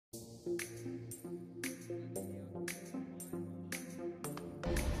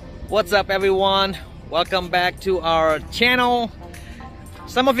What's up, everyone? Welcome back to our channel.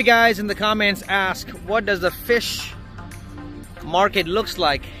 Some of you guys in the comments ask, what does the fish market looks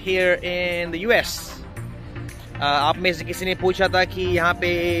like here in the US? आप में से किसी ने पूछा था कि यहाँ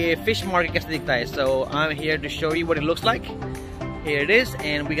पे fish market कैसे दिखता है. So I'm here to show you what it looks like. Here it is,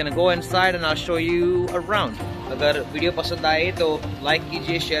 and we're gonna go inside and I'll show you around. अगर वीडियो पसंद आए तो लाइक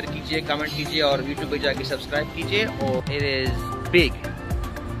कीजिए, शेयर कीजिए, कमेंट कीजिए और YouTube पे जाके सब्सक्राइब कीजिए. और it is big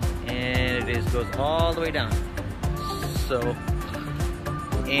and it goes all the way down. So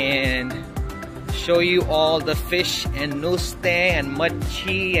and show you all the fish and nustang and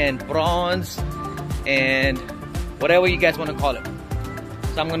machi and prawns and whatever you guys want to call it.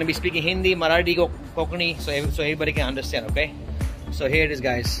 So I'm going to be speaking Hindi, Marathi, Kokani, so everybody can understand, okay? So here it is,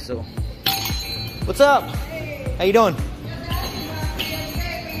 guys. So what's up? How you doing?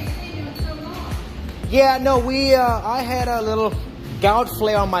 Yeah, no, I had a little gout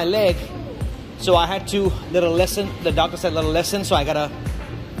flare on my leg, so I had to little lesson. The doctor said little lesson, so I gotta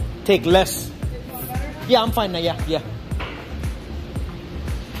take less. Yeah, I'm fine now. Yeah.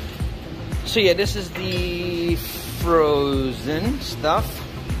 So yeah, this is the frozen stuff.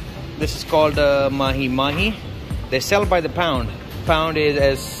 This is called mahi mahi. They sell by the pound. Pound is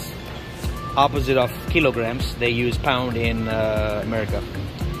as opposite of kilograms. They use pound in America.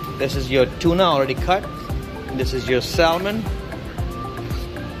 This is your tuna already cut. This is your salmon.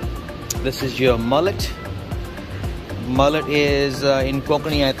 This is your mullet. Mullet is in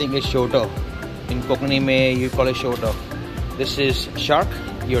Kokani, I think, is shoto. In Kokani, you call it shoto. This is shark.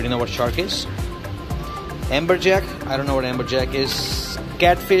 You already know what shark is. Amberjack. I don't know what amberjack is.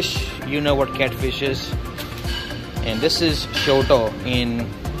 Catfish. You know what catfish is. And this is shoto in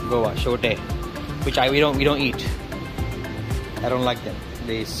Goa. Shote, which we don't eat. I don't like them.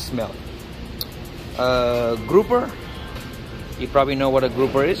 They smell. Grouper. You probably know what a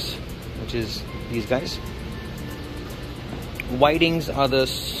grouper is, which is these guys. Whitings are the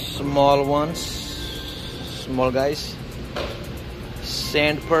small ones, small guys.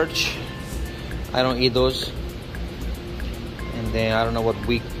 Sand perch, I don't eat those. And then I don't know what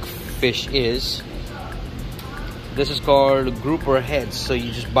weak fish is. This is called grouper heads, so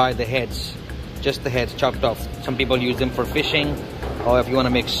you just buy the heads, just the heads chopped off. Some people use them for fishing, or if you want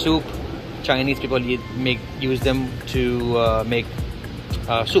to make soup. Chinese people use them to make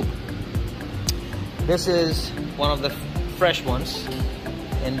soup. This is one of the fresh ones,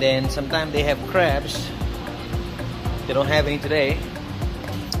 and then sometimes they have crabs. They don't have any today.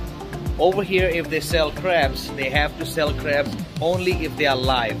 Over here, if they sell crabs, they have to sell crabs only if they are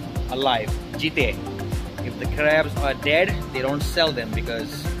alive, jite. If the crabs are dead, they don't sell them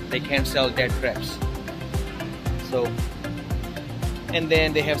because they can't sell dead crabs. So, and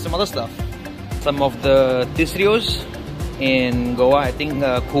then they have some other stuff. Some of the tisrios in Goa, I think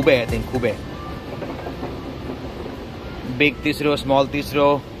kube. Big tisro, small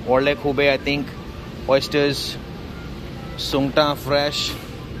tisro, orle kube, I think. Oysters, sungta fresh.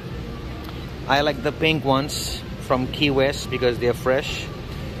 I like the pink ones from Key West because they're fresh.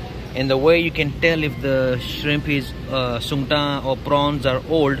 And the way you can tell if the shrimp is sungta or prawns are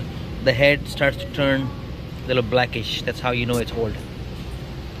old, the head starts to turn a little blackish. That's how you know it's old.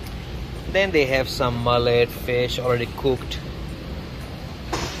 Then they have some mullet fish already cooked.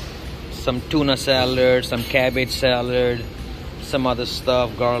 Some tuna salad, some cabbage salad, some other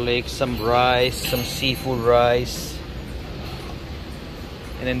stuff, garlic, some rice, some seafood rice.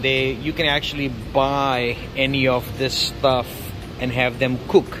 And then you can actually buy any of this stuff and have them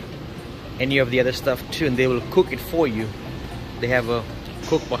cook any of the other stuff too, and they will cook it for you. They have a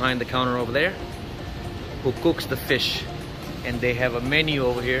cook behind the counter over there who cooks the fish, and they have a menu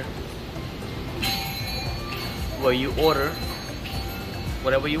over here where you order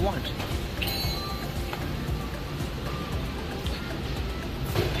whatever you want.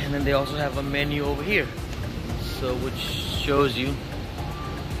 And then they also have a menu over here, so which shows you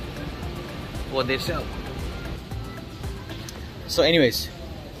what they sell. So anyways,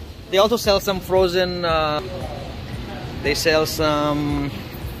 they also sell some frozen, they sell some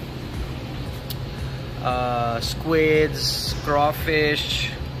squids,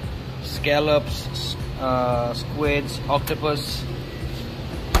 crawfish, scallops, squids, octopus.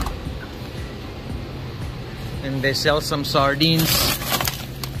 And they sell some sardines.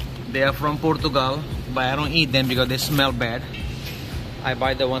 They are from Portugal, but I don't eat them because they smell bad. I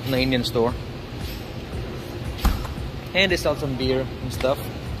buy the ones in the Indian store. And they sell some beer and stuff.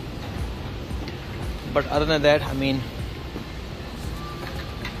 But other than that, I mean,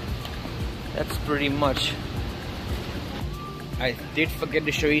 that's pretty much. I did forget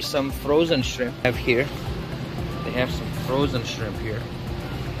to show you some frozen shrimp I have here. They have some frozen shrimp here.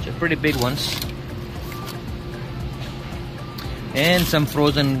 So pretty big ones. And some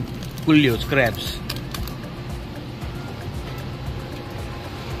frozen kulyos, crabs.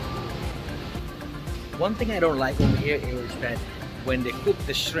 One thing I don't like over here is that when they cook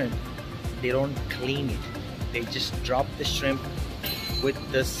the shrimp, they don't clean it. They just drop the shrimp with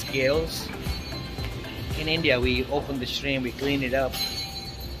the scales. In India, we open the shrimp, we clean it up.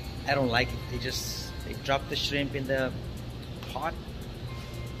 I don't like it. They drop the shrimp in the pot.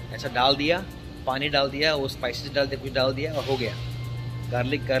 ऐसा डाल दिया, पानी डाल दिया, वो spices डाल दिया, कुछ डाल दिया और हो गया.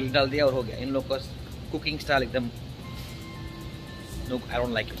 Garlic डाल दिया और हो गया. इन लोग का cooking style एकदम, no, I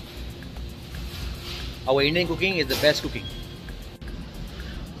don't like it. Our Indian cooking is the best cooking.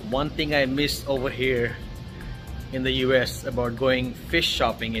 One thing I miss over here in the US about going fish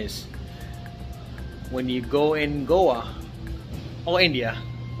shopping is when you go in Goa or India,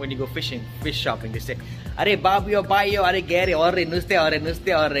 when you go fish shopping, they say, "Are babio, bayo, are gary, or nuste, or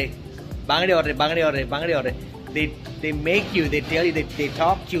bangde, or bangde, or." They make you, they tell you, they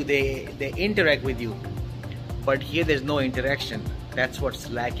talk to you, they interact with you. But here there's no interaction. That's what's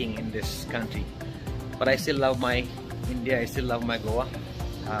lacking in this country. But I still love my India. I still love my Goa.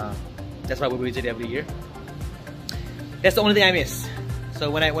 That's why we visit every year. That's the only thing I miss.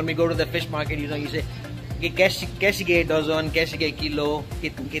 So when we go to the fish market, you know, you say, "Kaise ke dozen, kaise ke kilo,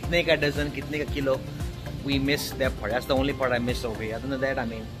 kitne ka dozen, kitne ka kilo." We miss that part. That's the only part I miss over here. Other than that, I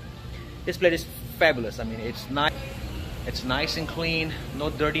mean, this place is fabulous. I mean, it's nice. It's nice and clean. No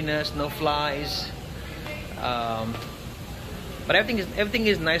dirtiness, no flies. But everything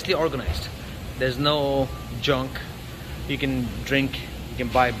is nicely organized. There's no junk. You can drink. You can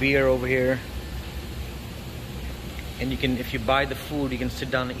buy beer over here. And you can, if you buy the food, you can sit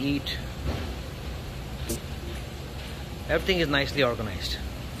down and eat. Everything is nicely organized.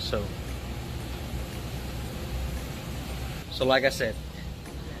 So like I said,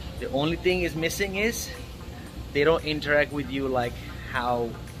 the only thing is missing is they don't interact with you like how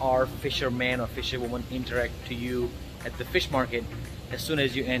our fisherman or fisherwoman interact to you at the fish market as soon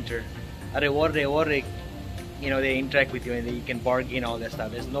as you enter. You know, they interact with you and you can bargain, all that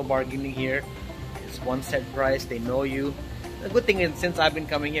stuff. There's no bargaining here. It's one set price. They know you. The good thing is, since I've been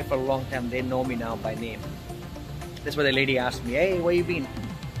coming here for a long time, they know me now by name. That's why the lady asked me, "Hey, where you been?"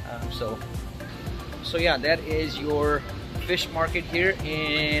 So yeah, that is your fish market here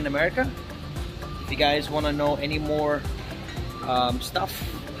in America. If you guys want to know any more stuff,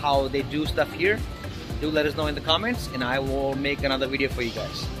 how they do stuff here, do let us know in the comments and I will make another video for you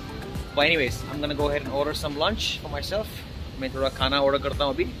guys. But anyways, I'm gonna go ahead and order some lunch for myself. मैं थोड़ा खाना order करता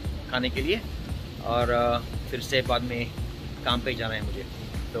हूँ अभी खाने के लिए और फिर से बाद में काम पे जाना है मुझे.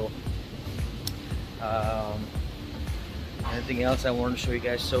 तो anything else I want to show you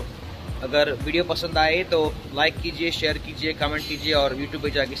guys. So अगर वीडियो पसंद आए तो लाइक कीजिए, शेयर कीजिए, कमेंट कीजिए और यूट्यूब पे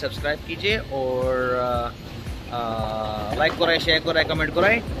जाके सब्सक्राइब कीजिए और लाइक कराए, शेयर कराए, कमेंट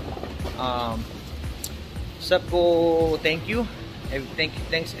कराए. सबको thank you.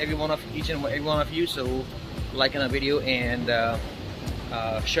 Thanks each and every one of you. So liking the video and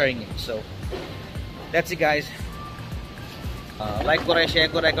sharing it. So that's it, guys. Like, share,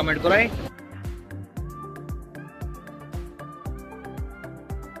 comment.